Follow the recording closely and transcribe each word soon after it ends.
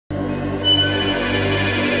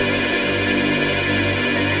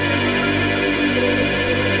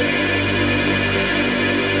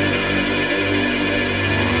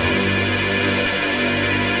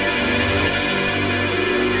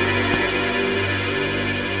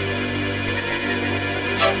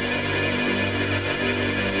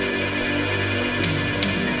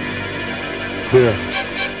Here.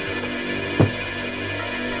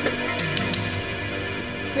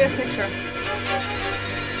 We have a picture.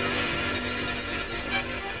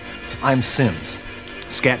 I'm Sims,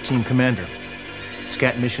 SCAT Team Commander.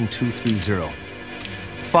 SCAT Mission 230.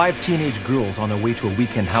 5 teenage girls on their way to a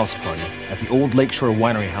weekend house party at the old Lakeshore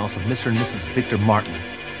Winery house of Mr. and Mrs. Victor Martin.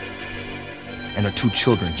 And their 2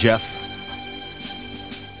 children, Jeff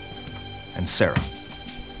and Sarah.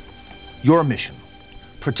 Your mission,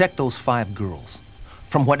 protect those 5 girls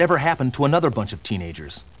from whatever happened to another bunch of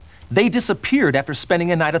teenagers. They disappeared after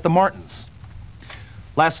spending a night at the Martins.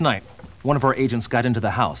 Last night, one of our agents got into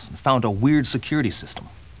the house and found a weird security system.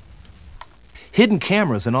 Hidden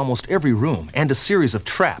cameras in almost every room and a series of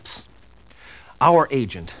traps. Our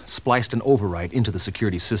agent spliced an override into the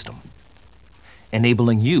security system,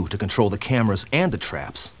 enabling you to control the cameras and the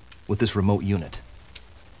traps with this remote unit.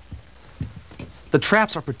 The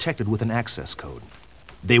traps are protected with an access code.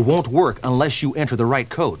 They won't work unless you enter the right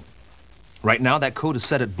code. Right now, that code is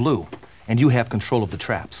set at blue, and you have control of the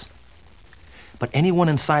traps. But anyone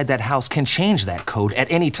inside that house can change that code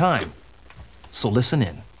at any time. So listen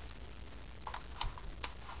in.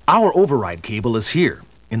 Our override cable is here,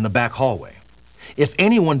 in the back hallway. If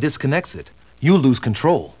anyone disconnects it, you lose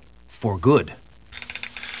control, for good.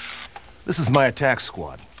 This is my attack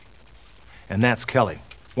squad. And that's Kelly,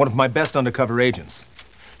 one of my best undercover agents.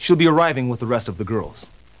 She'll be arriving with the rest of the girls.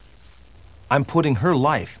 I'm putting her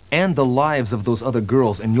life and the lives of those other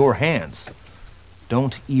girls in your hands.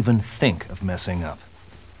 Don't even think of messing up.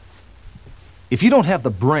 If you don't have the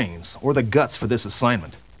brains or the guts for this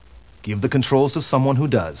assignment, give the controls to someone who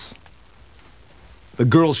does. The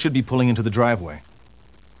girls should be pulling into the driveway.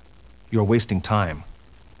 You're wasting time.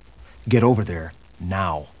 Get over there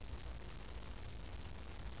now.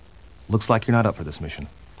 Looks like you're not up for this mission.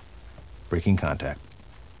 Breaking contact.